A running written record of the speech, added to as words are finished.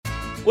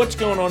What's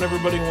going on,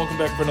 everybody, and welcome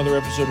back for another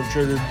episode of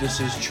Triggered. This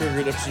is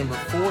Triggered, episode number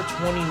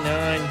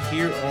 429,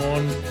 here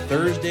on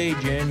Thursday,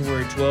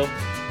 January 12th.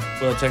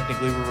 Well,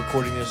 technically, we're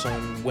recording this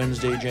on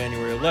Wednesday,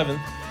 January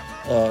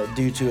 11th,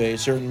 due to a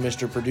certain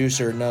Mr.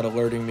 Producer not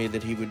alerting me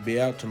that he would be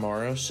out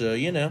tomorrow, so,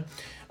 you know.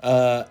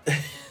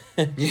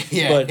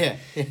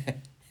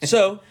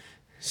 So,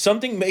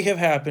 something may have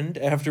happened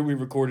after we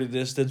recorded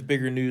this that's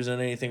bigger news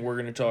than anything we're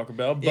going to talk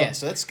about. But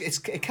so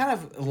it kind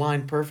of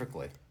aligned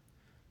perfectly.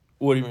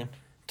 What do you mean?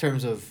 In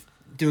terms of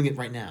doing it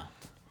right now.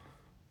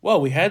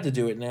 Well, we had to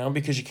do it now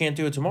because you can't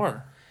do it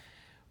tomorrow.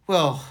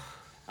 Well,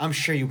 I'm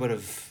sure you would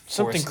have...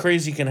 Something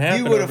crazy can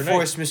happen. You would have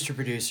forced Mr.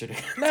 Producer to...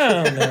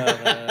 No.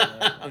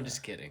 I'm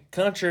just kidding.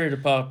 Contrary to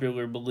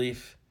popular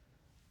belief.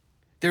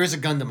 There is a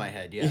gun to my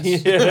head, yes.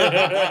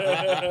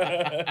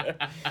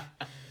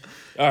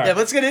 All right. Yeah,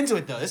 let's get into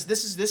it, though.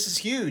 This is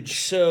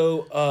huge.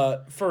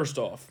 So, first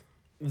off,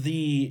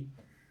 the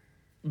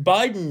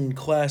Biden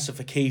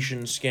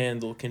classification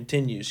scandal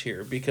continues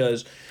here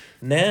because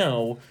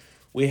now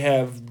we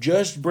have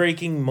just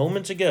breaking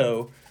moments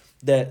ago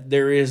that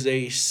there is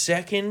a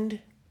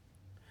second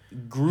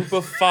group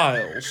of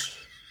files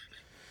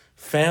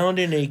found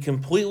in a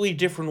completely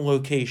different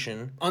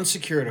location.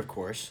 Unsecured, of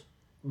course.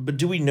 But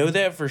do we know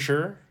that for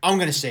sure? I'm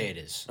going to say it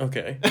is.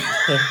 Okay.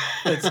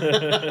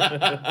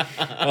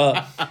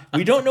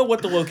 We don't know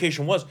what the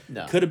location was.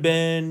 No. Could have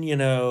been,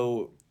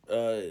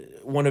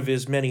 one of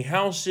his many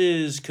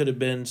houses, could have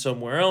been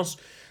somewhere else.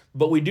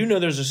 But we do know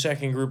there's a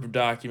second group of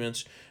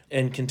documents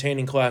and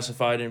containing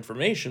classified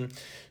information.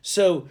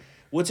 So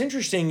what's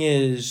interesting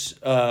is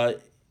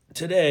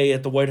today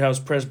at the White House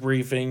press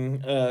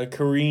briefing,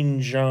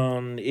 Karine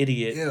Jean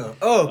Idiot. Yeah.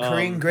 Oh,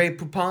 Karine Grey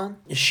Poupon?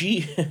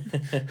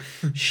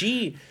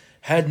 She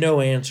had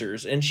no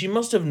answers, and she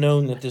must have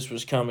known that this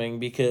was coming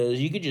because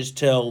you could just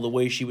tell the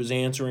way she was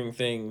answering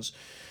things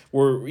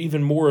were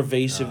even more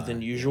evasive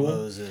than usual.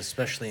 Was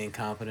especially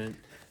incompetent.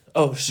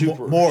 Oh,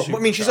 super. I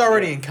mean, she's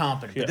already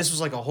incompetent, but this was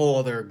like a whole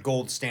other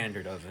gold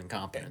standard of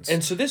incompetence.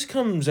 And so this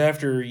comes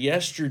after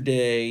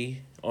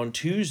yesterday, on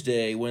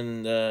Tuesday,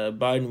 when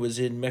Biden was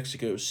in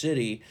Mexico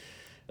City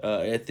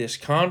at this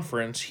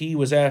conference. He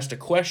was asked a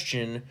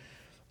question,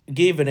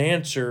 gave an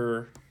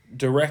answer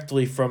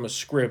directly from a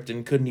script,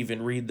 and couldn't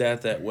even read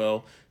that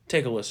well.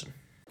 Take a listen.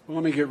 Well,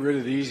 let me get rid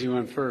of the easy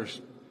one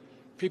first.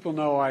 People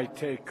know I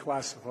take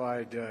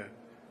classified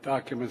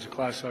documents and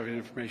classified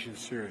information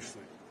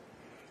seriously.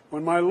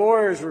 When my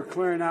lawyers were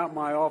clearing out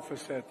my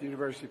office at the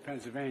University of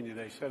Pennsylvania,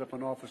 they set up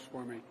an office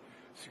for me,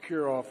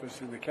 secure office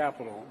in the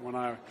Capitol.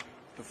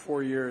 The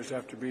 4 years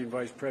after being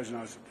vice president,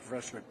 I was a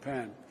professor at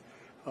Penn.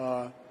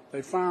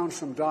 They found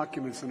some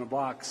documents in a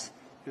box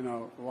in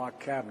a locked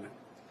cabinet,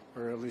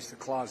 or at least a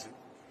closet.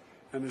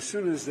 And as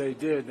soon as they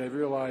did, they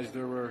realized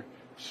there were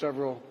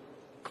several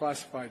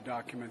classified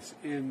documents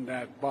in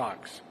that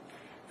box.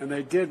 And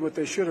they did what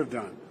they should have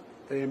done.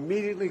 They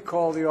immediately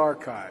called the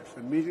archives,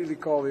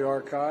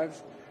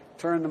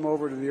 turned them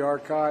over to the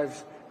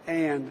archives,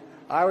 and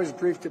I was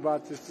briefed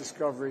about this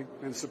discovery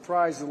and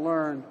surprised to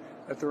learn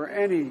that there were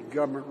any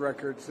government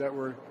records that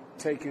were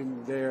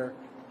taken there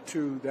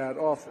to that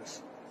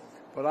office.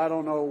 But I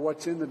don't know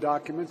what's in the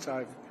documents.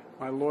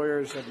 My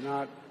lawyers have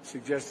not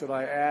suggested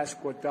I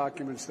ask what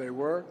documents they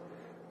were.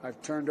 I've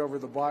turned over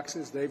the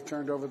boxes. They've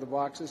turned over the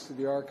boxes to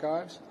the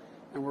archives,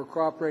 and we're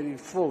cooperating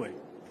fully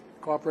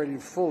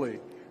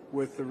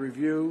with the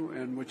review,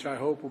 and which I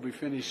hope will be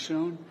finished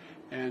soon,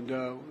 and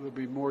there'll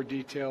be more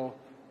detail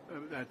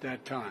at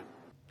that time.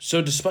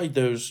 So despite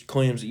those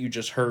claims that you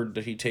just heard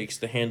that he takes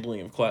the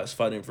handling of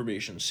classified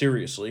information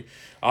seriously,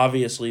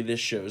 obviously this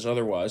shows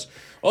otherwise.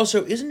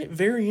 Also, isn't it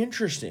very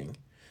interesting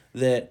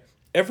that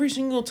every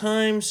single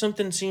time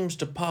something seems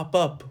to pop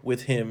up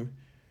with him,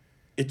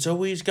 it's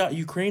always got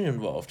Ukraine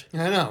involved?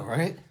 I know,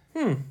 right?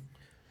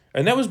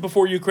 And that was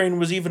before Ukraine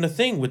was even a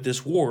thing with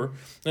this war.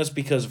 That's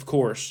because, of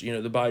course,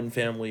 the Biden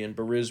family and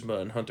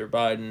Burisma and Hunter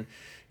Biden,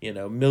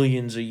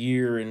 millions a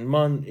year in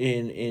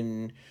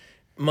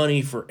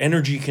money for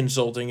energy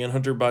consulting and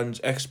Hunter Biden's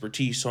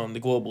expertise on the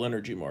global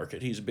energy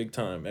market. He's a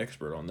big-time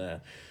expert on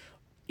that.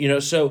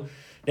 So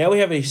now we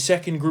have a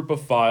second group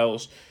of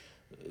files.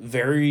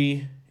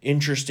 Very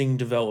interesting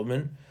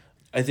development.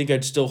 I think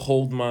I'd still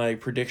hold my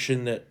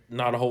prediction that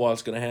not a whole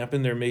lot's going to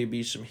happen. There may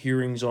be some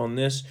hearings on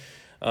this.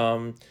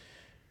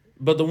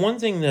 But the one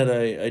thing that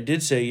I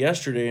did say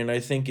yesterday, and I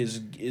think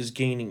is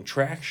gaining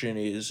traction,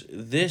 is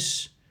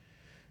this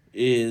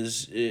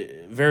is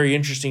a very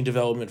interesting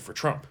development for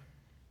Trump.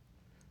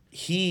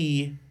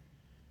 He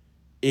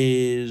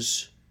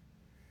is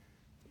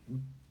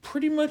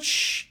pretty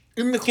much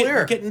in the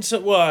clear. Getting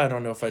some. Well, I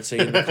don't know if I'd say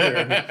in the clear.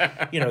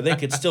 I mean, they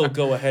could still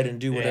go ahead and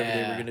do whatever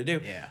they were going to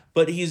do. Yeah.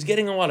 But he's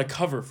getting a lot of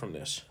cover from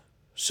this.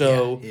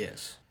 So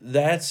yes,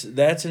 that's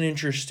an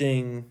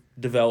interesting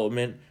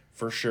development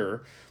for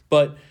sure.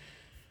 But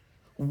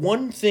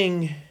one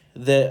thing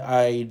that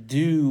I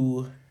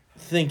do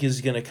think is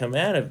going to come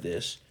out of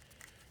this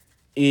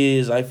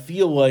is I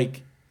feel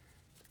like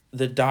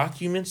the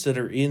documents that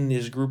are in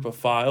this group of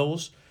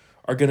files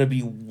are going to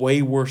be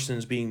way worse than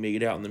is being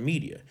made out in the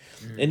media.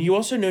 And you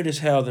also notice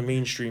how the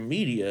mainstream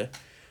media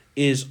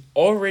is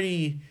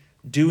already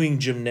doing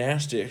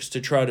gymnastics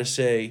to try to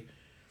say,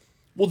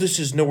 well, this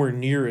is nowhere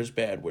near as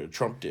bad what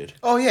Trump did.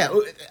 Oh yeah,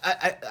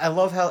 I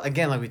love how,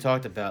 again, like we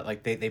talked about,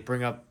 like they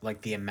bring up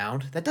like the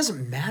amount that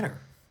doesn't matter.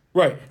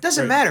 Right. It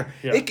doesn't right. matter.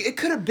 Yeah. It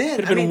could have been.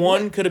 Could have been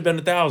one. Could have been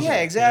 1,000. Yeah,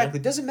 exactly.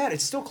 It doesn't matter.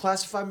 It's still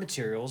classified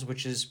materials,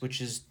 which is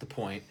the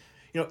point.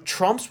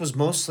 Trump's was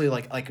mostly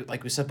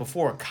like we said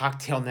before,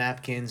 cocktail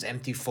napkins,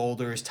 empty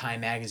folders,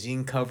 Time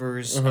magazine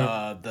covers,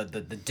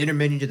 the dinner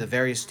menu to the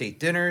various state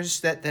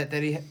dinners that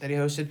he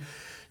hosted.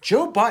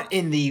 Joe Biden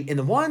in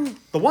the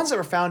ones that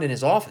were found in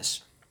his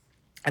office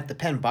at the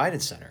Penn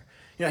Biden Center.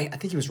 I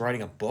think he was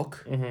writing a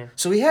book,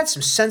 so he had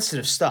some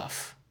sensitive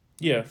stuff.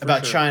 Yeah,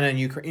 about sure. China and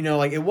Ukraine.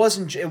 Like it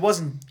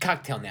wasn't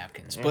cocktail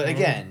napkins, but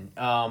again,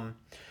 and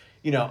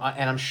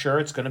I'm sure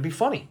it's going to be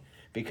funny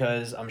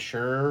because I'm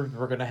sure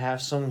we're going to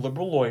have some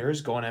liberal lawyers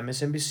go on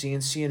MSNBC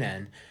and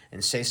CNN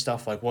and say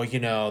stuff like, well,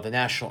 the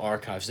National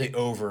Archives, they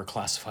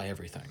over-classify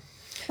everything.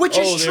 Which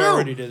is true. They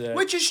already did that.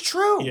 Which is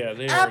true. Yeah,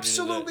 they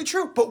absolutely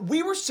true. But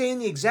we were saying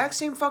the exact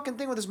same fucking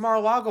thing with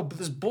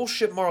this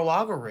bullshit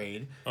Mar-a-Lago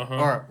raid,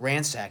 or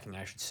ransacking,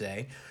 I should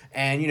say.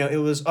 And it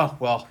was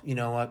you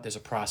know what? There's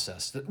a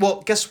process.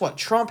 Well, guess what?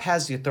 Trump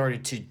has the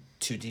authority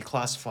to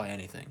declassify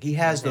anything. He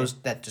has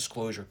that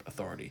disclosure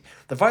authority.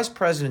 The vice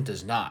president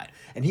does not,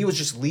 and he was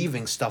just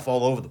leaving stuff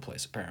all over the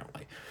place.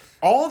 Apparently,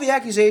 all the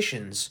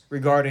accusations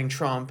regarding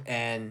Trump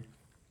and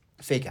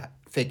fake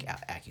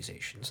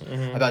accusations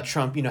about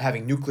Trump,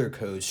 having nuclear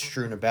codes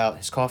strewn about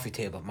his coffee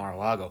table at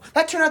Mar-a-Lago.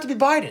 That turned out to be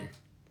Biden.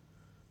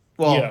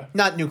 Well,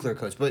 not nuclear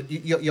codes, but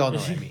y'all know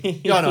what I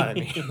mean. Y'all know what I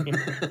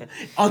mean.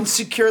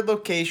 Unsecured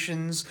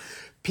locations,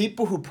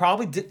 people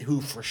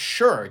who for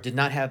sure did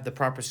not have the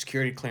proper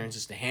security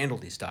clearances to handle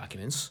these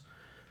documents.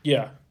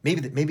 Yeah.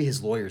 Maybe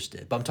his lawyers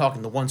did, but I'm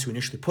talking the ones who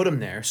initially put him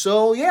there.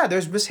 So, yeah,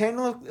 there's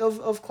mishandling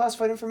of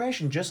classified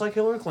information, just like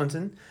Hillary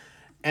Clinton.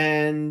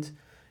 And,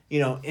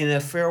 in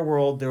a fair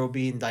world, there will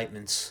be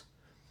indictments,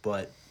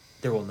 but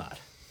there will not.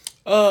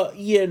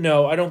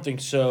 No, I don't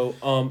think so.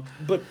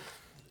 But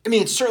I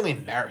mean, it's certainly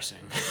embarrassing,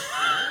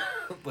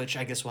 which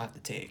I guess we'll have to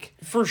take.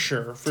 For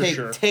sure.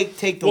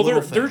 Take the little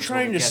things. They're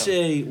trying to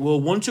say,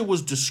 well, once it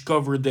was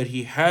discovered that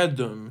he had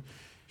them,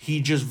 he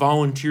just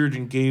volunteered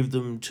and gave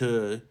them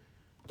to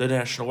the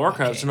National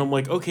Archives. Okay. And I'm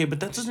like, okay,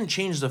 but that doesn't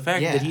change the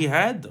fact that he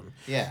had them.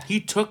 Yeah.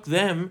 He took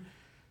them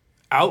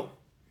out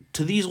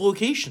to these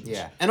locations.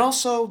 Yeah. And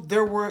also,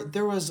 there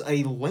was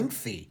a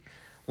lengthy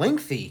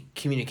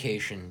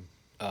communication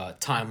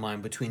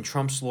timeline between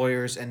Trump's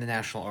lawyers and the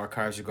National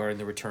Archives regarding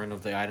the return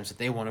of the items that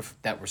they wanted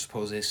that were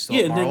supposedly still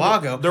at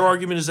Mar-a-Lago. Their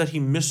argument is that he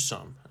missed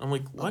some. I'm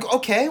like, what?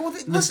 Okay, well,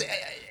 listen.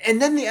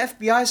 And then the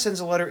FBI sends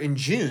a letter in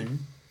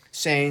June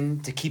saying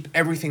to keep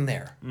everything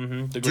there.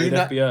 Mm-hmm. The great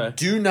FBI.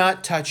 Do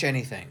not touch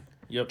anything.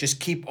 Yep. Just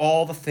keep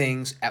all the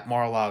things at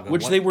Mar-a-Lago.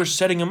 Which they were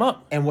setting him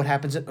up. And what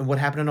happened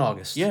in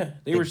August? Yeah,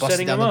 they were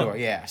setting him up.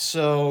 Yeah.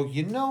 So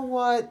you know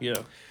what? Yeah.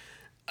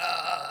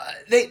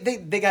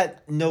 They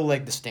got no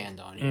leg to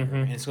stand on here,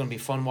 and it's going to be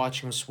fun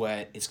watching them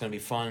sweat. It's going to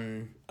be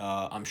fun.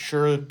 I'm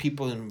sure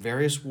people in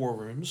various war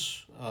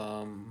rooms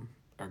are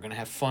going to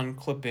have fun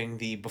clipping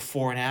the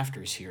before and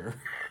afters here.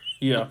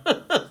 Yeah.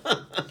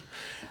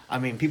 I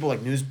mean, people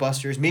like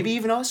Newsbusters, maybe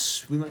even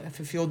us, we might have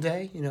a field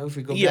day, if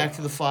we go back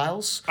to the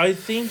files. I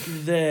think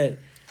that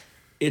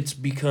it's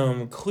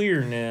become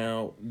clear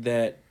now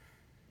that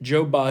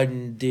Joe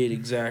Biden did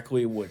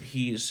exactly what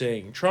he is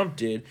saying Trump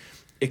did,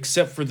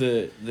 except for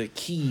the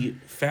key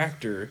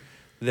factor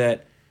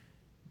that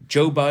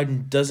Joe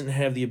Biden doesn't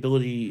have the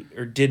ability,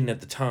 or didn't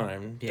at the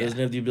time, doesn't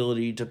have the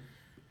ability to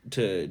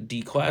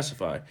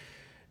declassify.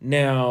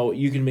 Now,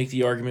 you can make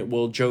the argument,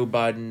 well, Joe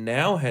Biden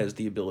now has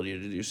the ability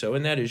to do so,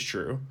 and that is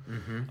true.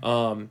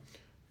 Mm-hmm.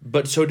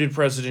 But so did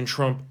President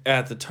Trump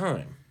at the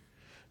time.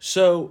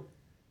 So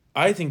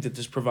I think that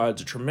this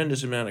provides a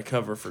tremendous amount of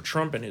cover for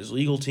Trump and his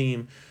legal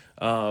team,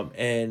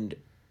 and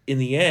in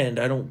the end,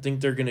 I don't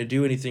think they're going to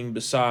do anything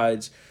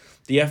besides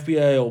the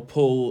FBI will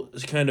pull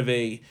kind of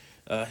a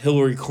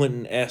Hillary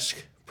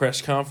Clinton-esque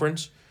press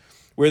conference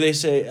where they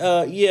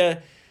say,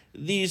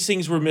 these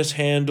things were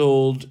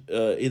mishandled.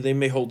 They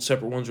may hold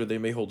separate ones or they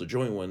may hold a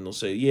joint one. They'll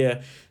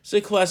say,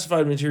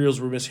 classified materials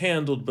were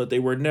mishandled, but they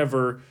were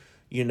never,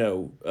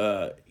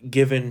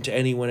 given to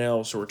anyone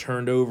else or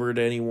turned over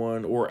to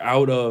anyone or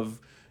out of,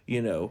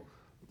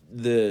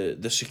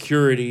 the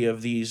security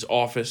of these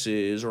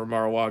offices or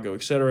Mar-a-Lago,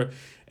 etc.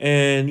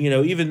 And,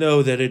 even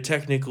though that it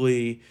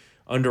technically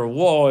under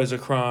law is a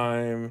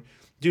crime,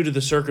 due to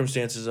the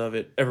circumstances of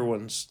it,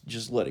 everyone's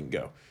just letting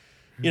go.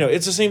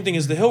 It's the same thing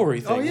as the Hillary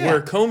thing, where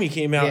Comey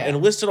came out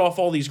and listed off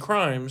all these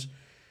crimes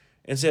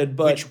and said,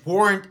 but which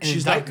warrant an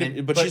she's indictment,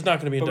 not, but she's not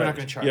going to be indicted. We're not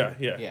going to charge her.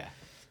 Yeah.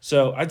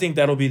 So I think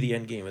that'll be the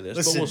end game of this,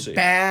 Listen, but we'll see.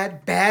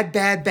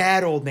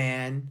 Bad, old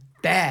man.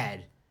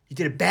 Bad. You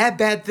did a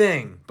bad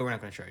thing, but we're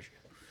not going to charge you.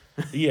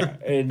 Yeah,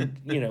 and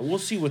we'll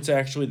see what's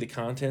actually the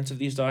contents of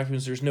these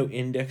documents. There's no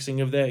indexing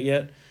of that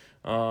yet.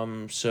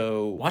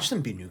 So watch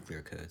them be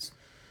nuclear codes.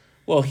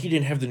 Well, he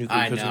didn't have the nuclear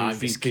I because know. he I'm was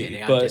just VP.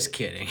 kidding. But, I'm just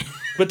kidding.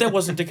 but that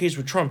wasn't the case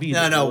with Trump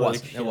either. No, it Like,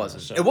 wasn't. It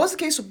wasn't. so It was the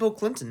case with Bill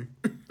Clinton.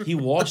 he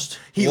lost.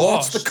 He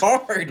lost the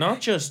card.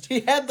 Not just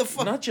He had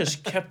the not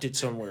just kept it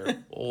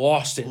somewhere,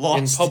 lost it in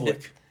Lost public.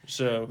 it.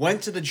 So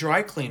Went to the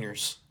dry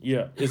cleaners.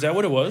 yeah, is that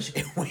what it was?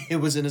 It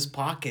was in his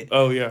pocket.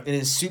 Oh yeah. In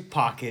his suit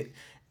pocket,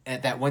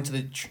 and that went to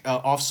the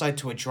offsite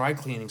to a dry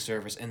cleaning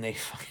service, and they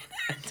fucking.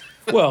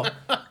 Well,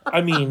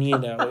 I mean,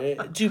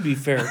 to be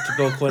fair to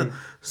Bill Clinton,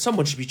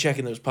 someone should be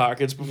checking those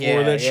pockets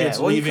before that shit's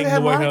Well, you leaving could the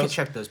have White Monica House.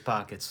 check those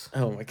pockets.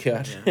 Oh my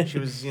god. She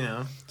was,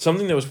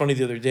 Something that was funny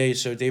the other day.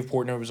 So Dave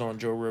Portnoy was on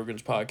Joe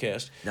Rogan's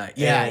podcast.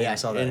 I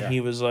saw that. And yeah. he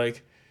was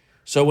like,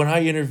 so when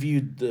I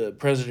interviewed the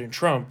President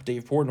Trump,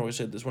 Dave Portnoy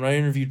said this. When I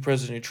interviewed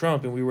President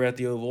Trump and we were at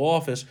the Oval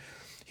Office,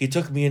 he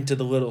took me into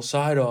the little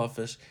side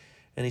office,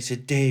 and he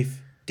said, Dave,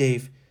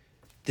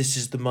 this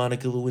is the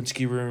Monica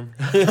Lewinsky room.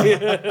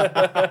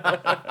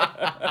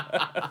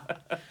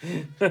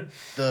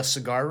 The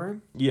cigar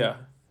room. Yeah.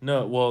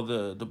 No. Well,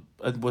 the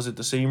was it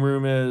the same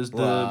room as the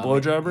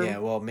blowjob room? Yeah.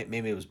 Well,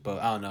 maybe it was both.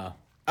 I don't know.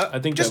 I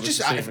think that was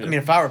the same I room. mean,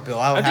 if I were Bill,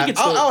 I think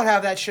I would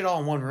have that shit all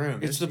in one room.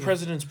 It's the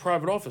president's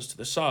private office to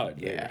the side.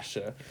 Yeah. There,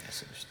 so.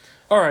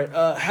 All right.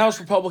 House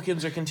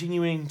Republicans are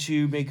continuing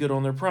to make good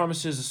on their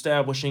promises,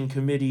 establishing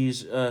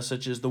committees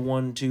such as the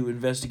one to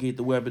investigate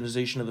the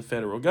weaponization of the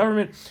federal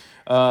government.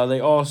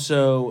 They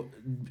also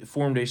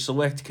formed a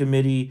select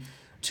committee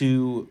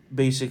to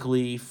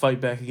basically fight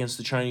back against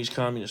the Chinese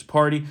Communist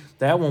Party.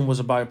 That one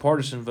was a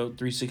bipartisan vote,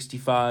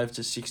 365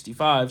 to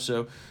 65,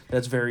 so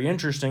that's very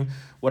interesting.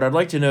 What I'd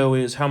like to know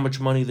is how much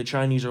money the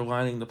Chinese are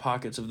lining the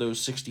pockets of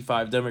those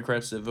 65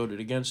 Democrats that voted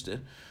against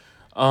it.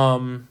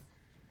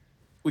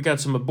 We got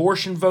some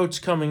abortion votes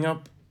coming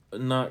up,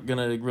 not going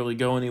to really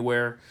go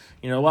anywhere.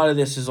 A lot of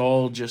this is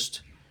all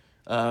just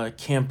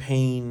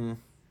campaign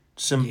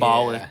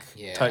symbolic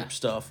type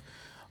stuff.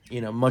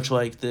 Much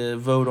like the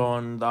vote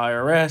on the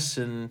IRS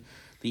and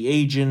the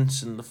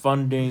agents and the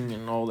funding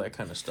and all that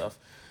kind of stuff.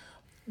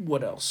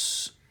 What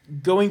else?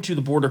 Going to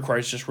the border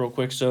crisis real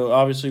quick. So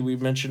obviously we've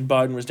mentioned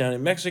Biden was down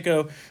in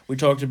Mexico. We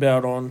talked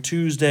about on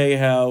Tuesday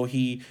how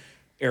he,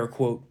 air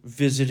quote,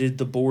 visited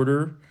the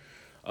border.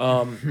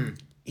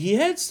 He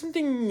had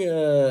something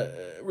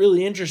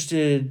really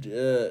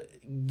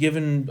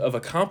given of a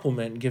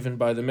compliment given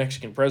by the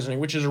Mexican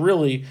president, which is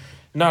really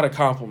not a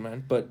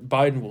compliment, but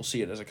Biden will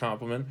see it as a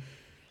compliment.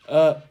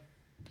 I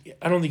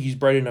don't think he's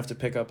bright enough to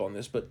pick up on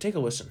this, but take a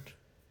listen.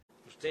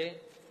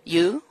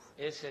 You,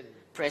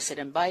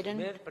 President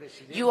Biden,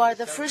 you are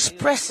the first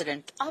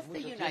president of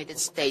the United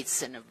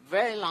States in a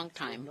very long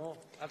time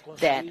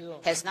that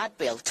has not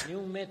built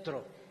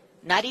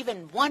not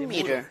even 1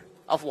 meter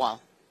of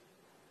wall.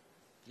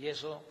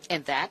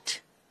 And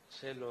that,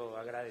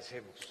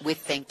 we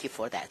thank you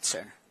for that,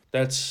 sir.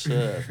 That's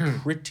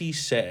pretty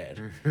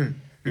sad.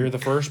 You're the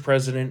first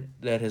president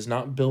that has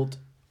not built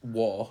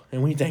wall,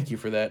 and we thank you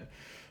for that.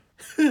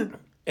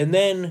 And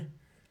then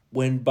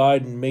when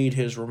Biden made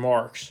his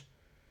remarks,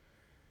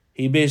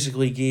 he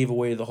basically gave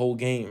away the whole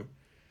game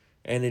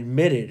and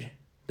admitted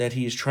that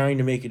he is trying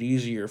to make it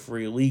easier for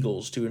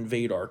illegals to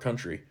invade our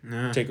country.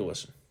 Take a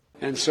listen.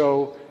 And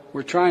so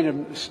we're trying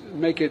to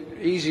make it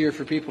easier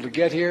for people to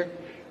get here,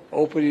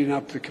 opening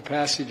up the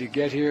capacity to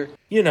get here.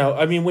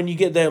 When you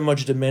get that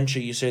much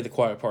dementia, you say the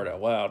quiet part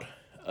out loud.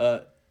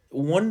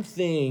 One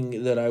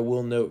thing that I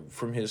will note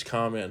from his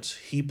comments,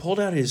 he pulled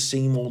out his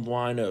same old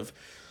line of,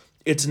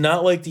 it's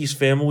not like these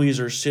families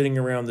are sitting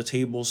around the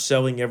table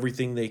selling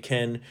everything they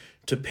can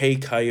to pay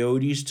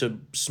coyotes to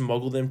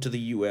smuggle them to the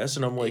U.S.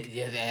 And I'm like,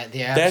 they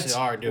that's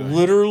are doing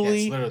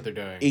literally what they're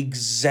doing.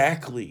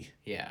 Exactly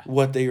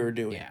what they are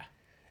doing. Yeah.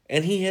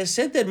 And he has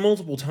said that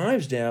multiple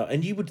times now,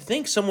 and you would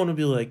think someone would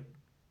be like,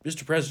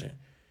 Mr. President,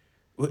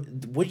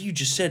 what you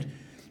just said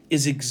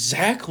is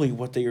exactly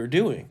what they are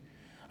doing.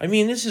 I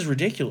mean, this is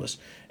ridiculous.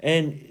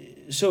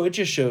 And so it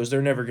just shows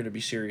they're never going to be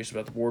serious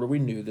about the border. We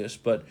knew this,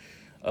 but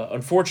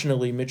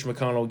unfortunately, Mitch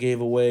McConnell gave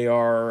away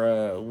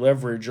our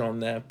leverage on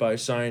that by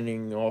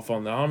signing off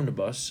on the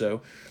omnibus.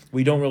 So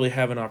we don't really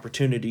have an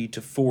opportunity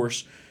to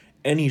force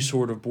any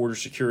sort of border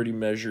security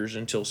measures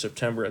until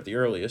September at the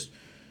earliest.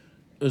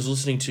 I was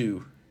listening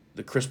to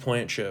the Chris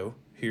Plant show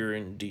here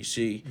in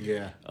D.C.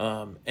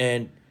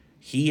 And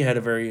he had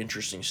a very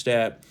interesting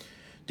stat.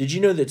 Did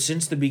you know that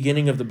since the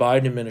beginning of the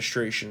Biden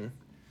administration,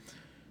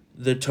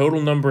 the total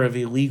number of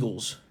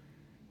illegals,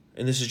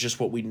 and this is just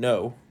what we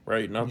know,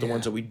 right? Not the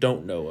ones that we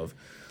don't know of.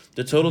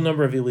 The total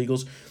number of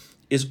illegals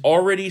is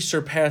already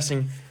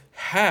surpassing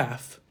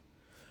half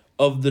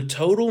of the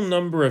total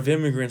number of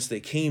immigrants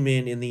that came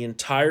in the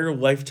entire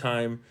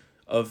lifetime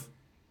of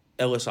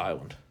Ellis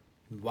Island.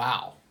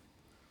 Wow.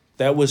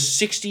 That was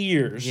 60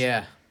 years.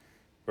 Yeah.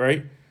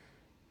 Right?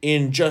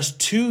 In just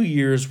 2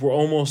 years, we're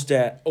almost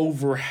at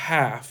over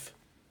half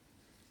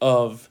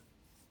of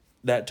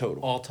that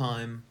total. All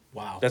time.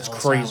 Wow. That's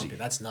Ellis crazy.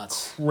 Island, that's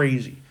nuts.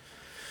 Crazy.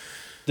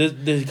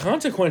 The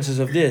consequences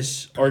of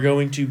this are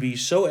going to be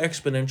so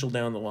exponential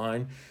down the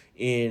line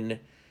in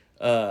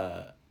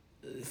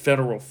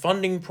federal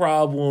funding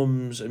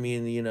problems. I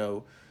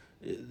mean,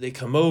 They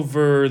come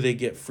over, they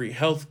get free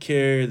health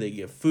care, they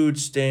get food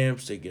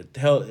stamps, they get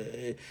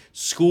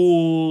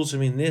schools. I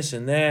mean, this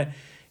and that.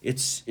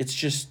 It's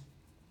just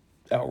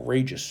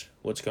outrageous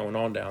what's going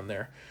on down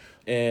there.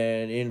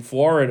 And in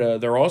Florida,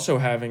 they're also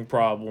having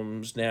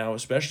problems now,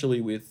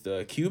 especially with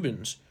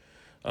Cubans.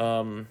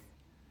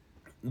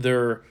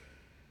 They're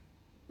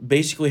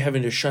basically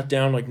having to shut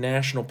down like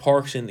national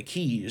parks in the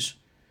Keys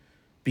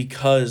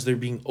because they're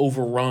being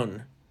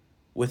overrun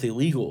with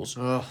illegals.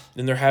 Ugh.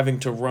 And they're having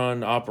to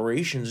run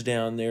operations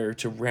down there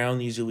to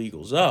round these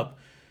illegals up.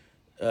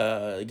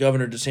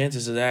 Governor DeSantis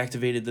has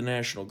activated the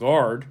National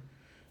Guard.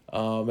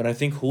 And I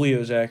think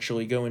Julio's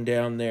actually going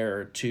down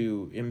there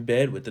to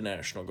embed with the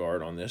National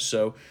Guard on this.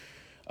 So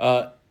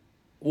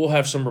we'll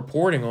have some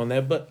reporting on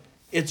that. But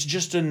it's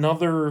just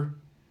another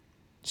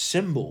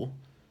symbol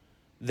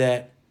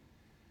that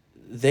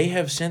they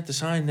have sent the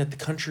sign that the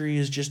country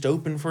is just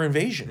open for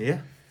invasion.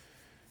 Yeah.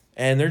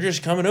 And they're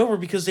just coming over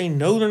because they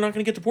know they're not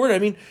going to get deported. I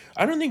mean,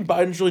 I don't think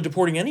Biden's really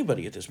deporting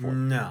anybody at this point.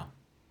 No.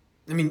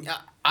 I mean,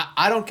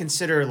 I don't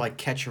consider, like,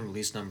 catch and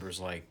release numbers,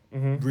 like,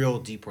 real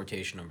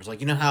deportation numbers.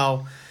 Like, you know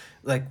how,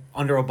 like,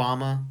 under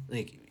Obama,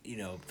 like, you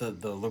know,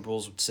 the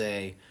liberals would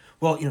say,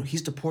 well, you know,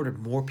 he's deported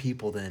more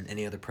people than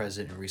any other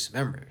president in recent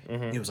memory.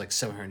 It was like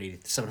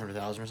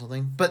 700,000 or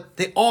something. But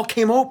they all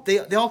came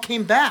they all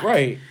came back.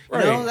 Right. You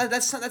know,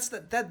 that's a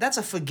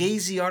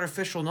fugazi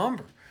artificial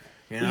number.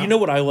 You know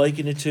what I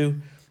liken it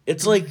to?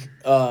 It's like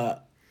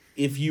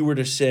if you were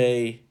to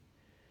say,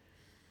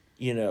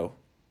 you know,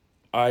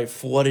 I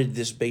flooded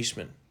this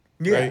basement,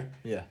 right?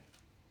 Yeah.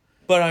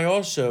 But I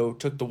also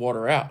took the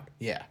water out.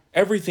 Yeah.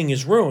 Everything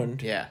is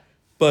ruined. Yeah.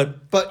 But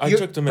I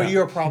took them out. But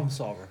you're a problem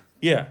solver.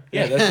 Yeah.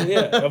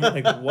 I'm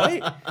like,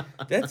 what?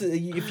 That's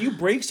if you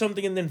break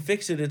something and then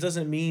fix it, it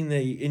doesn't mean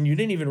that, and you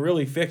didn't even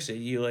really fix it.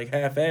 You like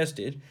half-assed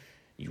it.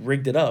 You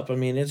rigged it up. I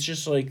mean, it's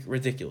just like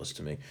ridiculous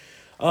to me.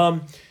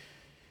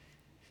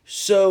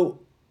 So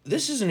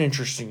this is an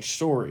interesting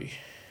story.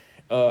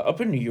 Up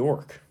in New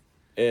York,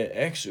 an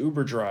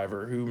ex-Uber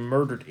driver who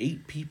murdered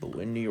 8 people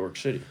in New York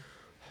City.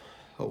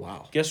 Oh,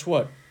 wow. Guess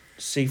what?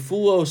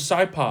 Sayfullo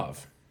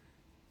Saipov.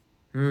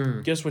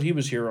 Guess what he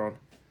was here on?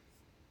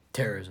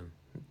 Terrorism.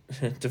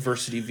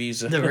 Diversity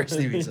visa.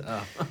 Diversity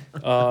visa.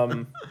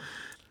 Oh.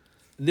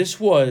 This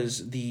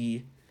was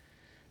I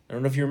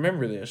don't know if you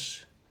remember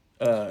this.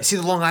 Is he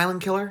the Long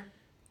Island killer?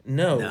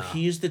 No,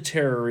 he is the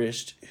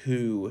terrorist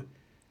who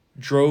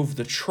drove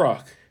the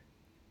truck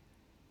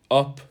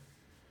up,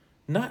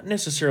 not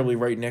necessarily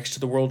right next to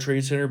the World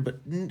Trade Center,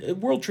 but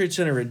World Trade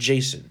Center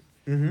adjacent.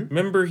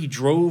 Remember, he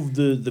drove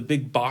the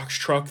big box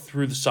truck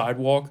through the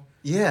sidewalk?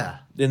 Yeah.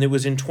 And it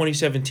was in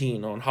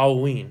 2017 on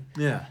Halloween.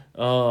 Yeah.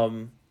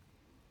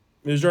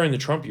 It was during the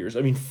Trump years.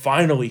 I mean,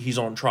 finally he's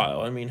on trial.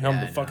 I mean,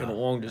 how fucking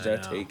long does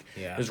that take?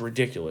 Yeah. It's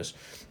ridiculous.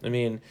 I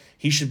mean,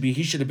 he should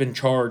have been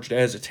charged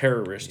as a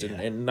terrorist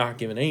and not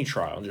given any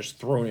trial and just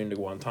thrown into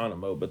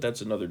Guantanamo. But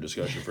that's another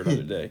discussion for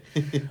another day.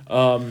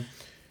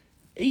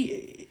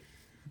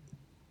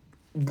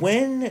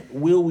 When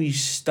will we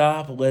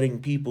stop letting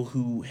people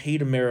who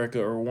hate America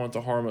or want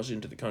to harm us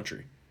into the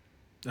country?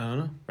 I don't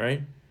know.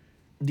 Right?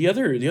 The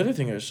other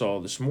thing I saw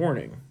this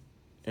morning,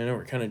 and I know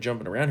we're kind of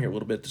jumping around here a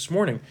little bit this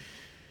morning.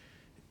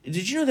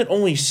 Did you know that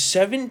only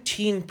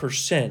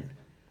 17%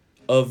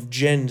 of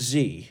Gen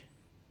Z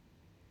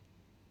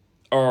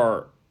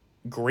are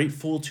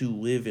grateful to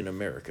live in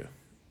America?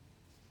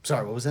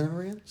 Sorry, what was that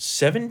number again?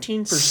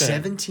 17%.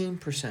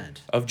 17%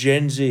 of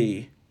Gen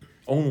Z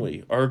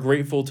only are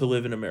grateful to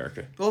live in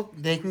America. Well,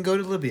 they can go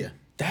to Libya.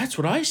 That's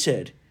what I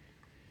said.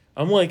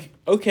 I'm like,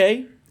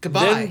 okay,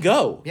 goodbye. Then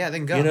go. Yeah,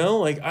 then go. You know,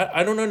 like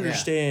I don't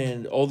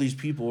understand. All these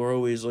people are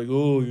always like,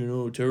 oh, you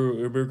know,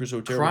 America's so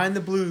terrible. Crying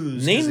the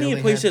blues. Name me a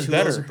place that's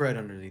better. 2 loaves of bread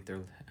underneath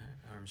their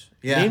arms.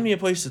 Yeah. Name me a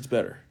place that's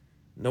better.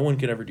 No one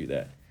can ever do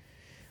that.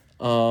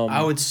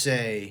 I would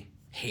say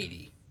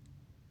Haiti.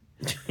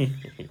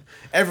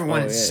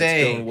 Everyone's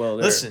saying, well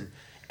listen,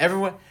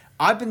 everyone.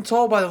 I've been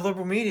told by the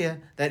liberal media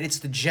that it's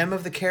the gem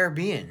of the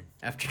Caribbean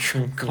after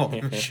Trump called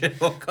them a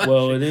shithole country.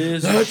 Well, it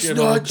is. That's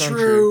not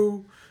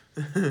true.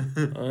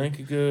 I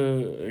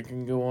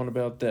can go on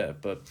about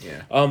that, but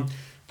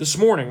this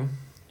morning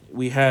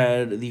we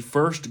had the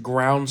first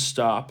ground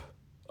stop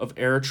of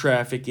air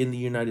traffic in the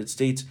United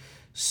States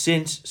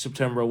since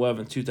September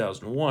 11th,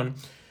 2001,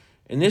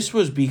 and this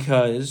was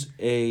because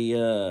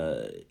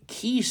a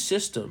key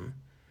system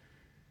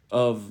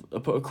of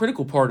a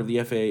critical part of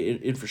the FAA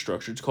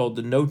infrastructure. It's called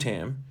the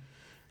NOTAM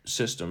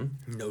system.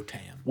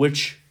 NOTAM.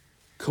 Which,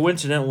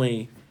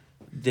 coincidentally,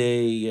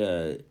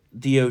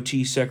 DOT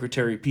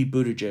Secretary Pete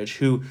Buttigieg,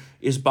 who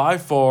is by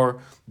far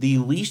the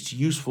least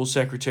useful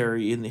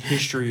secretary in the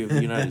history of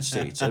the United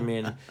States. I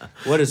mean,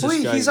 what is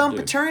this guy? He's on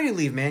paternity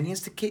leave, man. He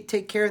has to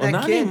take care of that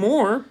not kid. Not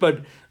anymore,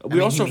 but we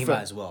also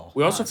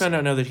found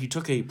out now that he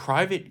took a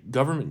private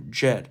government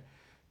jet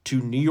to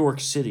New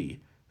York City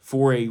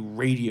for a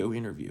radio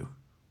interview.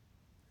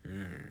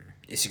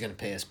 Is he going to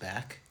pay us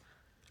back?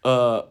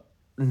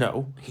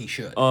 No. He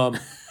should.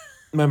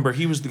 Remember,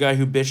 he was the guy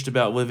who bitched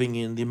about living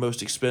in the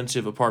most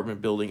expensive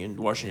apartment building in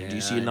Washington,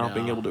 D.C. and not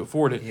being able to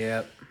afford it.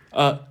 Yep.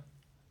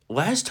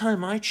 Last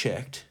time I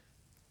checked,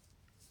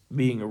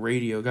 being a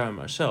radio guy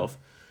myself,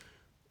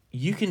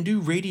 you can do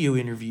radio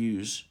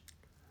interviews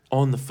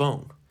on the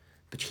phone.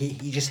 But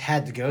he just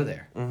had to go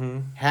there.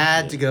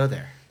 Had to go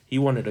there. He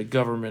wanted a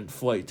government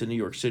flight to New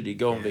York City to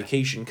go on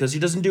vacation because he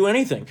doesn't do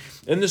anything.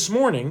 And this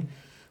morning,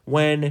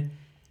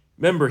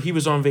 remember, he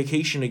was on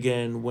vacation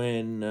again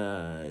when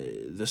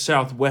the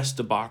Southwest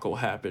debacle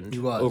happened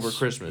over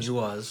Christmas. He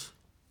was.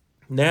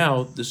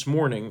 Now, this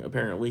morning,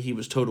 apparently, he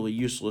was totally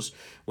useless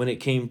when it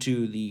came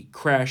to the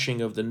crashing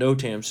of the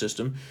NOTAM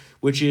system,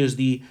 which is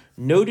the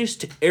Notice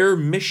to Air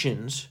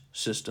Missions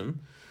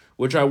system,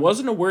 which I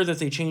wasn't aware that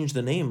they changed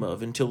the name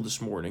of until this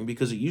morning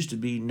because it used to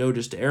be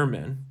Notice to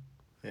Airmen.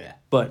 Yeah.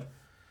 But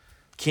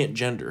can't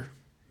gender.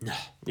 No.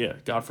 Yeah,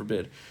 God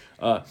forbid.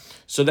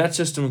 So that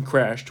system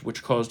crashed,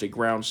 which caused a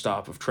ground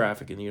stop of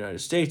traffic in the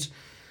United States.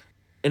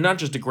 And not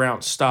just a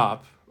ground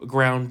stop, a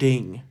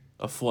grounding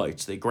of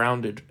flights. They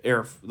grounded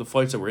the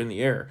flights that were in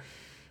the air.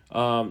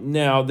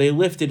 Now, they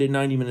lifted it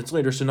 90 minutes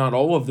later, so not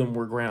all of them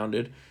were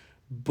grounded.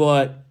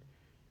 But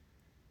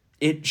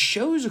it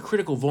shows a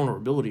critical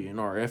vulnerability in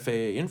our FAA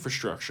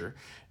infrastructure.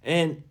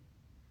 And,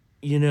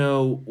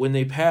 when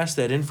they passed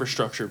that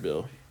infrastructure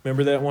bill,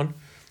 remember that one?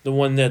 The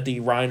one that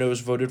the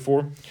rhinos voted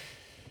for?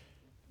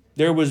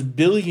 There was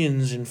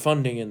billions in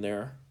funding in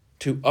there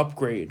to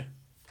upgrade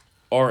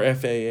our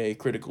FAA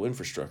critical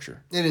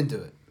infrastructure. They didn't do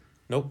it.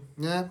 Nope.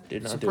 Yeah.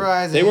 Did not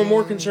surprising. do it. They were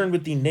more concerned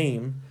with the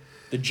name,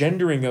 the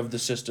gendering of the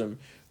system,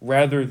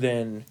 rather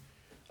than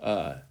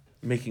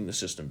making the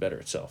system better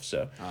itself.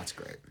 So. Oh, that's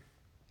great.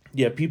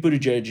 Yeah, Pete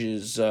Buttigieg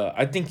is...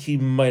 I think he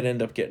might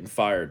end up getting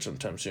fired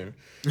sometime soon.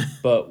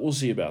 But we'll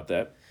see about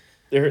that.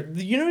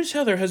 You notice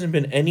how there hasn't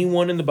been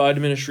anyone in the Biden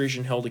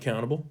administration held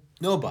accountable?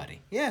 Nobody.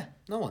 Yeah,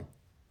 no one.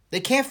 They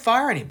can't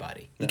fire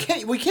anybody. No.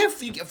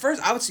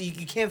 First, I would say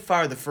you can't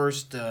fire the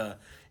first...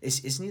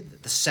 isn't he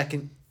the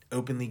second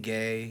openly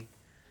gay...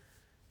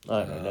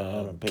 I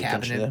don't pay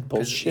attention to that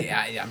bullshit.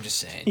 Yeah, I'm just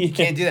saying. You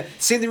can't do that.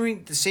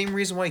 The same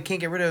reason why you can't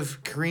get rid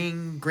of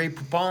Karine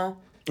Gray-Poupon.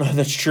 Oh,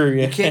 that's true,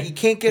 yeah. You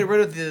can't get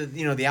rid of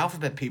the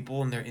alphabet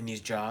people in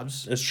these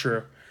jobs. That's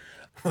true.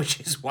 Which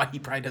is why he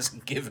probably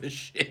doesn't give a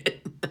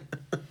shit.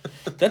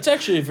 That's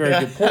actually a very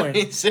good point. I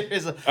mean,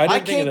 seriously.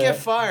 I can't get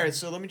fired,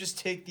 so let me just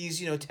take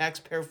these,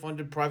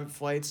 taxpayer-funded private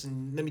flights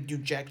and let me do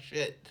jack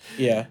shit.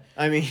 Yeah.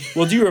 I mean...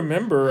 Well, do you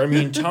remember,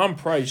 Tom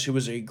Price, who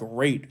was a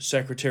great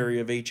secretary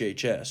of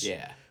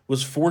HHS,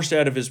 was forced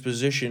out of his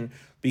position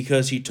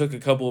because he took a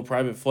couple of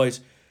private flights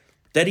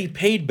that he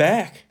paid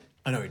back.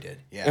 I know he did.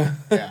 Yeah,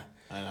 yeah,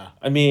 I know.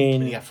 And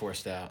he got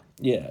forced out.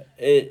 Yeah.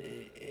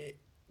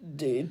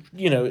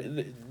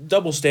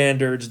 Double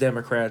standards,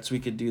 Democrats, we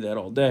could do that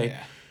all day.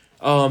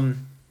 Yeah.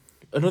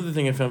 Another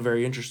thing I found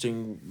very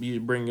interesting, you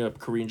bring up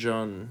Karine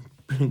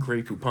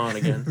Gray-Poupon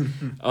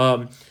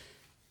again.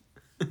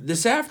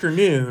 This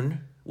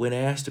afternoon, when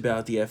asked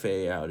about the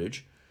FAA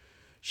outage,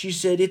 she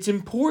said it's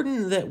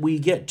important that we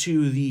get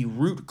to the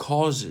root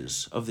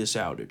causes of this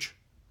outage.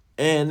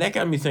 And that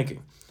got me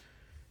thinking.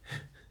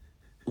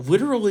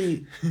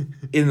 Literally,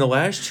 in the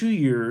last 2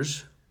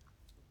 years,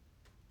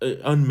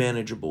 an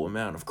unmanageable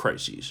amount of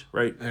crises,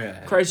 right?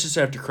 Yeah. Crisis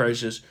after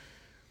crisis.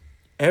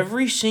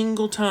 Every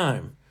single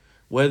time,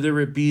 whether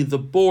it be the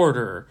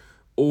border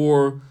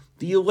or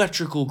the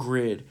electrical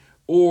grid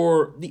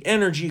or the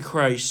energy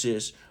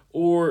crisis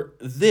or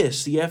the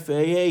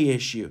FAA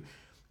issue,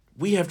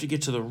 we have to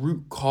get to the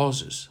root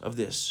causes of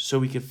this so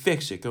we can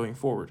fix it going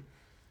forward.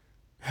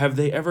 Have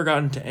they ever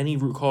gotten to any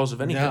root cause of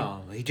anything?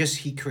 No,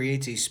 he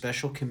creates a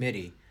special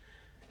committee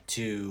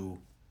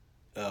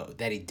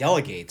that he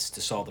delegates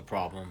to solve the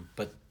problem,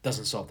 but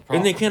doesn't solve the problem.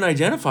 And they can't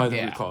identify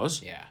the root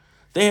cause. Yeah.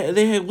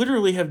 They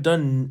literally have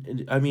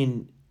done,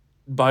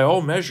 by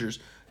all measures,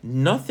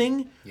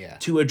 nothing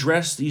to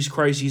address these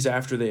crises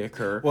after they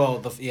occur. Well,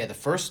 the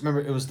first,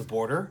 remember, it was the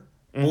border.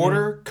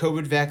 Border,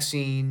 COVID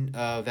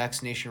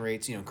vaccination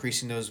rates,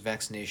 increasing those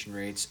vaccination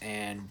rates,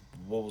 and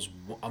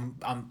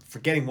I'm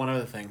forgetting one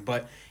other thing,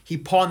 but he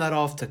pawned that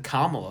off to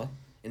Kamala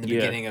in the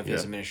beginning of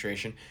his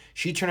administration.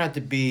 She turned out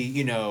to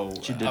be,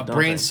 a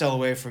brain cell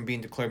away from being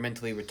declared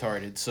mentally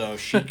retarded, so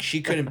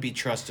she couldn't be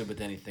trusted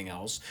with anything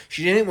else.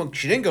 She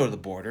didn't go to the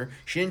border.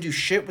 She didn't do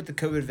shit with the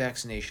COVID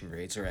vaccination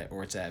rates or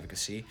its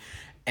advocacy,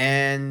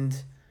 and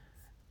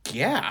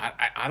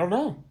I don't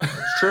know.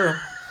 It's true.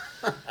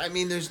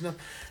 There's no.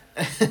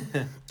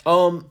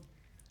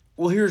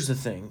 Well, here's the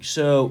thing.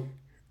 So,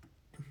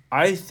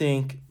 I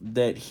think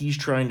that he's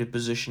trying to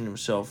position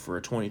himself for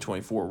a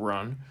 2024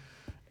 run.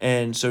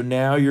 And so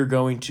now you're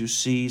going to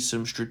see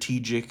some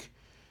strategic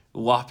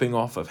lopping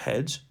off of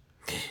heads.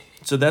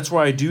 So that's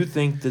why I do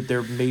think that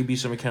there may be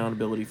some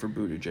accountability for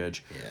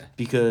Buttigieg. Yeah.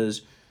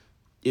 Because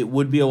it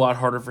would be a lot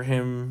harder for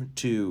him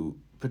to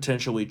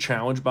potentially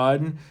challenge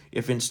Biden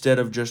if instead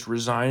of just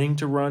resigning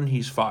to run,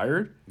 he's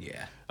fired.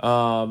 Yeah.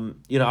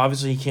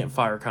 Obviously he can't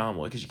fire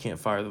Kamala because you can't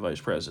fire the vice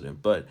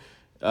president. But,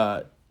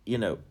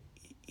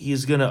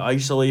 he's going to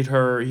isolate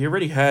her. He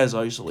already has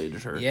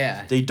isolated her.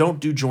 Yeah. They don't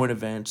do joint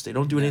events. They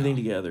don't do anything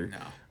together.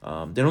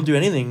 They don't do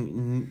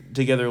anything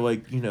together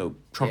like,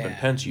 Trump and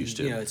Pence used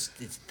to. It's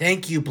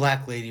thank you,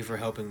 black lady, for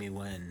helping me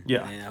win.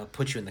 Yeah. And I'll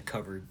put you in the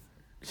cupboard.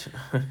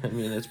 I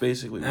mean, that's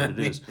basically what it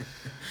is.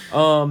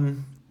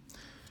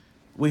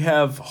 We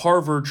have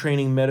Harvard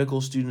training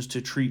medical students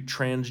to treat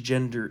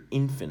transgender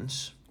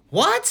infants.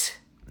 What?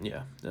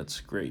 Yeah,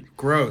 that's great.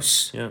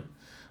 Gross. Yeah.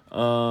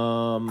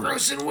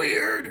 Gross and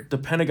weird. The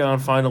Pentagon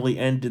finally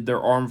ended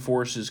their armed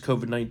forces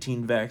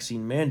COVID-19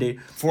 vaccine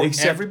mandate. For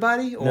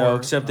everybody? No,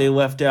 except they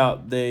left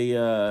out, they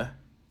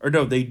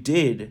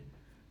did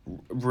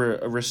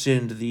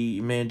rescind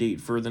the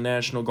mandate for the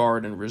National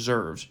Guard and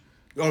reserves.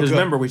 Because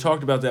remember, we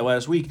talked about that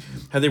last week,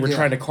 how they were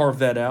trying to carve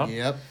that out.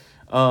 Yep.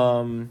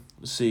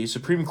 Let's see.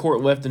 Supreme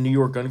Court left the New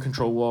York gun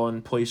control law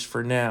in place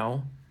for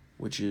now,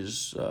 which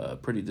is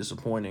pretty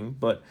disappointing.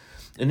 But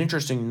an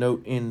interesting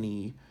note in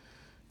the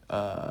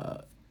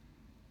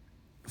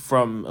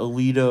from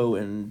Alito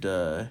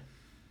and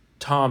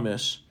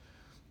Thomas,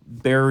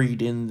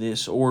 buried in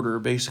this order,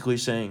 basically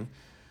saying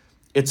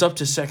it's up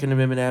to Second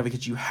Amendment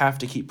advocates. You have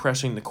to keep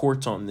pressing the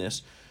courts on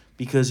this,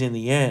 because in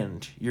the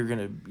end, you're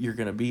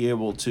gonna be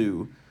able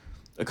to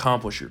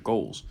accomplish your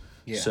goals.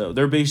 Yeah. So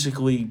they're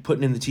basically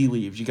putting in the tea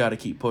leaves. You got to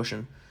keep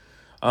pushing.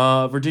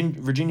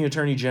 Virginia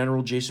Attorney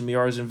General Jason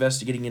Miyares is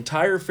investigating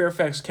entire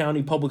Fairfax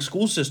County public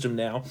school system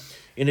now,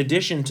 in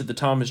addition to the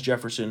Thomas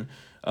Jefferson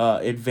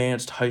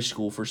Advanced High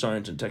School for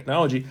Science and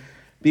Technology,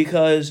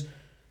 because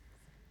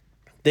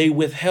they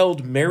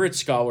withheld merit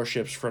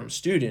scholarships from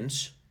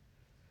students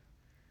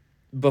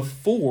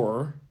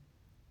before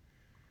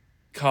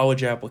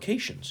college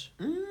applications.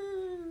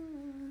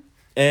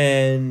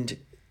 And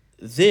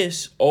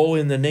this all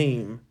in the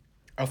name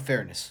of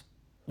fairness.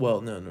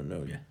 Well, no.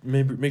 Yeah.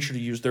 Maybe make sure to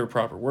use their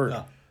proper word.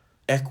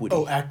 Equity.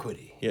 Oh,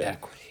 equity. Yeah.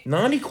 Equity.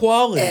 Not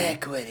equality.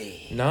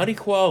 Equity. Not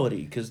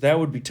equality, because that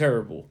would be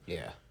terrible.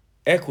 Yeah.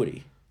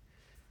 Equity.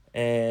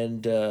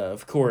 And,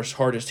 of course,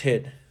 hardest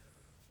hit,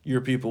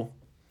 your people.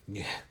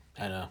 Yeah,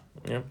 I know.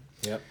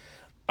 Yep.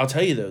 I'll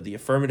tell you, though, the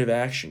affirmative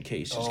action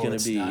case is going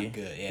to be... not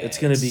good. Yeah, it's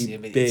going to be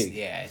big.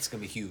 It's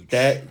going to be huge.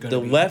 The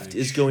left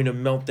is going to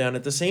melt down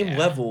at the same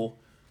level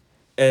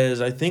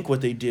as I think what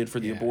they did for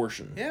the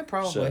abortion. Yeah,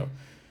 probably. So,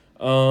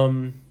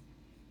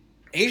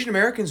 Asian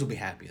Americans will be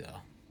happy, though.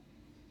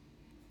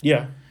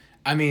 Yeah.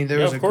 I mean, there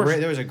was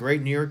a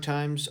great New York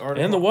Times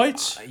article. And the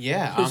whites.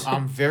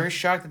 I'm very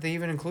shocked that they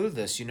even include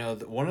this.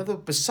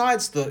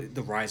 Besides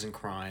the rise in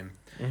crime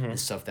and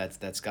stuff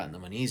that's gotten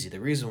them uneasy, the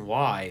reason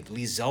why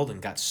Lee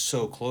Zeldin got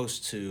so close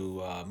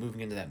to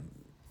moving into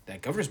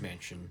that governor's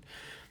mansion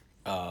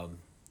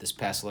this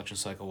past election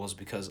cycle was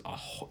because a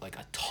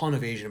ton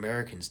of Asian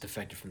Americans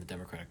defected from the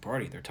Democratic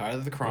Party. They're tired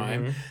of the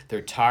crime.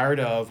 They're tired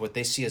of what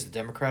they see as the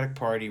Democratic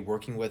Party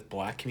working with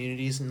black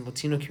communities and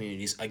Latino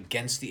communities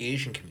against the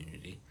Asian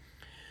community.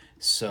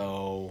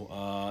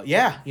 So,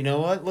 you know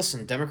what?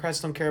 Listen, Democrats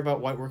don't care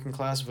about white working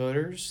class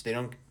voters. They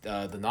don't.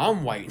 The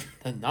non-white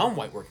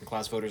working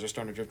class voters are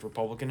starting to drift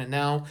Republican, and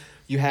now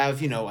you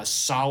have a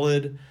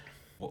solid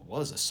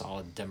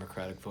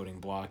Democratic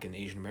voting bloc and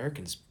Asian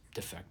Americans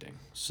defecting.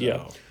 So,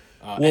 yeah.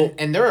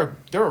 And they're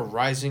a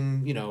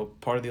rising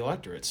part of the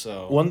electorate.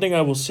 So one thing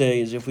I will say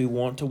is, if we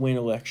want to win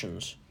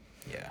elections,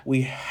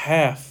 we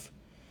have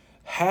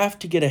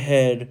to get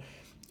ahead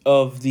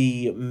of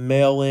the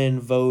mail-in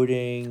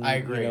voting. I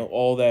agree.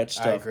 All that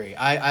stuff. I agree.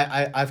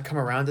 I've come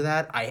around to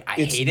that. I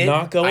hate it. It's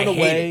not going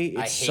away.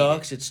 It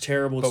Sucks. It's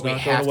terrible. It's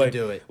not going away. But we have to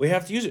do it. We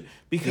have to use it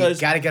because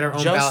we got to get our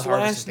own ballot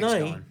harvesting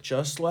things going.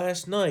 Just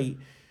last night,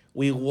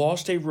 we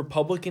lost a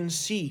Republican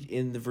seat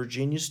in the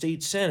Virginia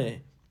State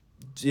Senate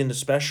in the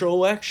special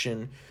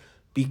election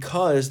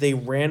because they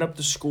ran up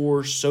the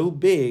score so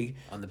big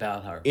on the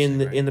ballot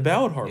harvesting. In the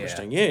ballot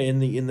harvesting. In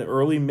the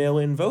early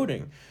mail-in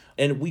voting.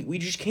 And we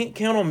just can't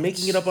count on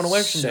making it up on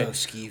election day.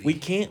 Skeevy. We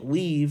can't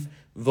leave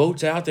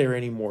votes out there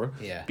anymore.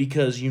 Yeah.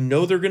 Because they're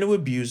going to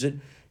abuse it.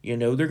 They're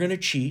going to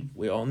cheat.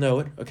 We all know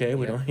it. Okay,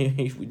 we know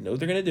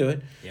they're going to do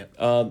it. Yep.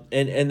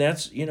 And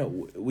that's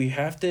we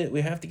have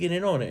to get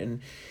in on it.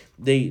 And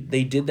they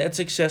did that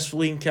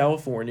successfully in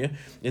California,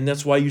 and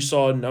that's why you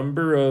saw a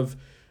number of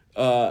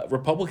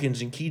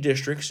Republicans in key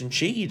districts and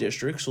shaky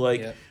districts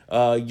like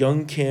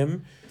Young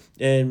Kim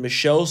and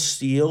Michelle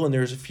Steele, and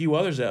there's a few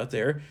others out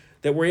there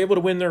that were able to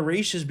win their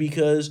races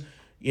because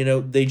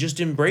they just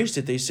embraced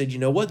it. They said,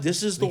 what,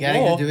 this is the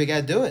law. We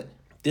gotta do it.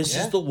 This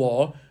is the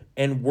law,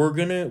 and we're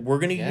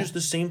gonna use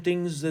the same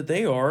things that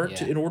they are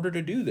in order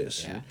to do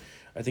this. Yeah.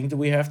 I think that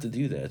we have to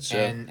do that. So.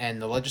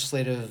 And the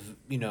legislative,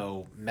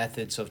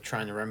 methods of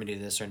trying to remedy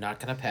this are not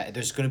going to pass.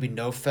 There's going to be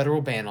no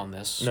federal ban on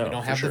this. No, we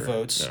don't have the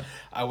votes. No.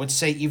 I would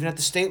say even at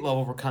the state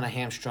level, we're kind of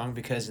hamstrung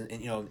because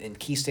in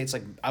key states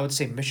like I would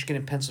say Michigan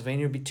and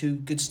Pennsylvania would be two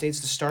good states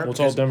to start. Well,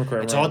 it's all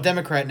Democrat. It's all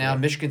Democrat now. Yeah.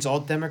 Michigan's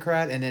all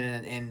Democrat, and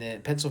then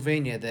in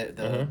Pennsylvania,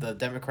 the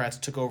Democrats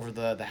took over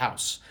the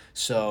House.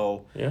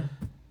 So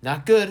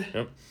not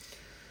good.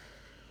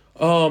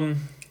 Yep.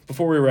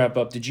 Before we wrap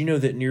up, did you know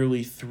that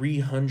nearly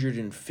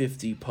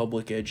 350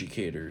 public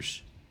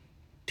educators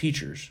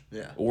teachers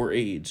Yeah. or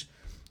aides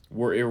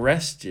were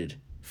arrested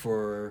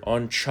For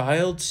on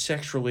child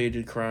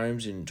sex-related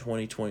crimes in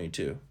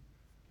 2022.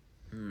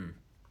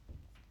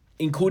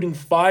 Including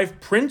 5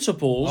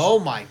 principals. oh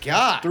my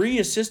god, 3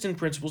 assistant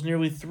principals,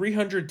 nearly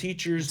 300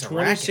 teachers, It's a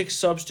 26 racket.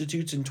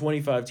 substitutes, and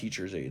 25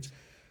 teachers' aides.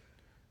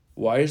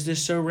 Why is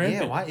this so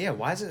rampant? why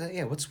is it?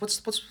 Yeah, what's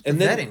the And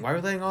then- vetting? Why are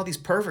we letting all these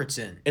perverts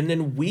in? And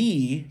then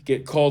we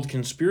get called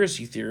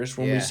conspiracy theorists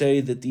when we Yeah. say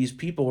that these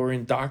people are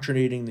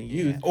indoctrinating the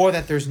youth. Or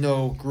that there's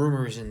no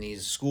groomers in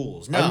these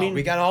schools. No, I mean-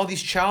 we got all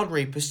these child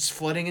rapists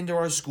flooding into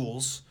our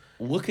schools,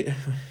 Look at, and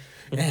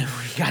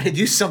we got to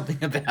do something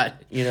about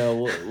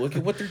it. look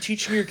at what they're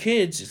teaching your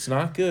kids. It's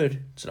not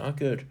good. It's not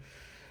good.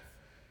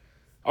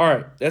 All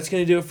right, that's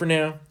gonna do it for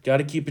now. Got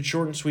to keep it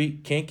short and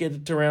sweet. Can't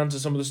get around to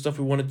some of the stuff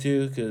we wanted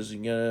to because We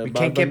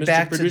can't get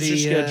back to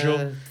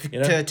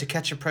the to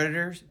catch a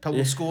predator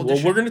public school Well,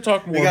 edition. we're gonna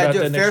talk more We gotta about do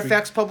that it. next week.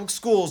 Fairfax Public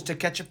Schools to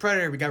catch a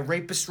predator. We got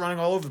rapists running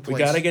all over the place. We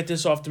got to get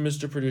this off to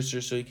Mr.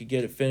 Producer so he could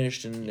get it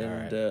finished and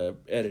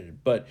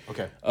edited. But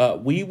Okay.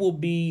 we will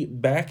be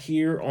back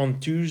here on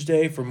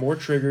Tuesday for more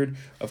Triggered.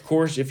 Of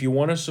course, if you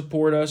want to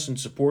support us and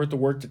support the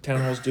work that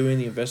Town Hall's doing,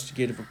 the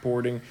investigative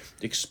reporting,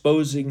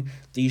 exposing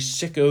these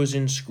sickos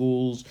in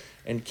schools,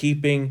 and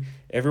keeping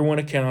everyone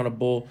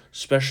accountable,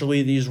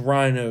 especially these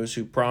rhinos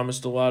who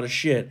promised a lot of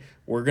shit,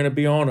 we're going to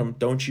be on them.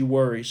 Don't you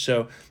worry.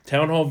 So,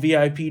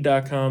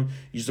 townhallvip.com.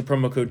 Use the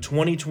promo code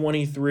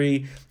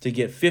 2023 to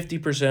get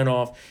 50%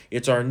 off.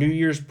 It's our New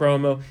Year's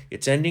promo.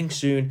 It's ending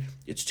soon.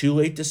 It's too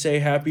late to say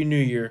Happy New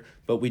Year,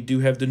 but we do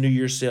have the New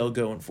Year's sale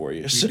going for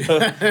you. So,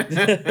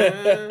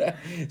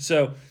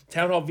 so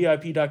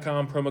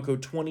townhallvip.com, promo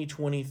code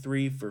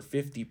 2023 for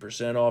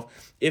 50%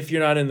 off. If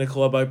you're not in the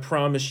club, I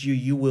promise you,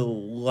 you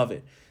will love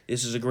it.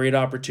 This is a great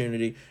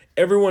opportunity.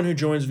 Everyone who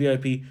joins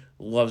VIP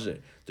loves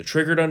it. The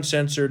Triggered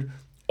Uncensored,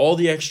 all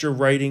the extra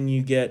writing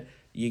you get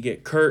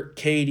Kurt,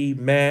 Katie,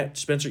 Matt,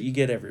 Spencer, you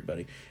get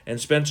everybody. And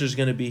Spencer's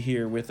going to be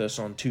here with us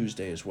on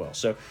Tuesday as well.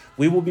 So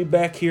we will be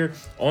back here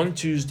on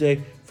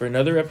Tuesday for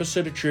another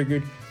episode of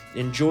Triggered.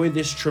 Enjoy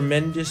this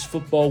tremendous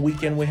football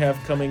weekend we have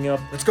coming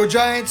up. Let's go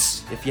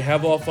Giants! If you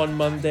have off on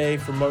Monday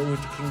for Martin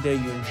Luther King Day,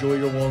 you enjoy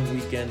your long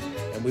weekend,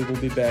 and we will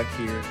be back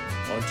here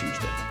on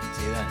Tuesday.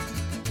 See you then.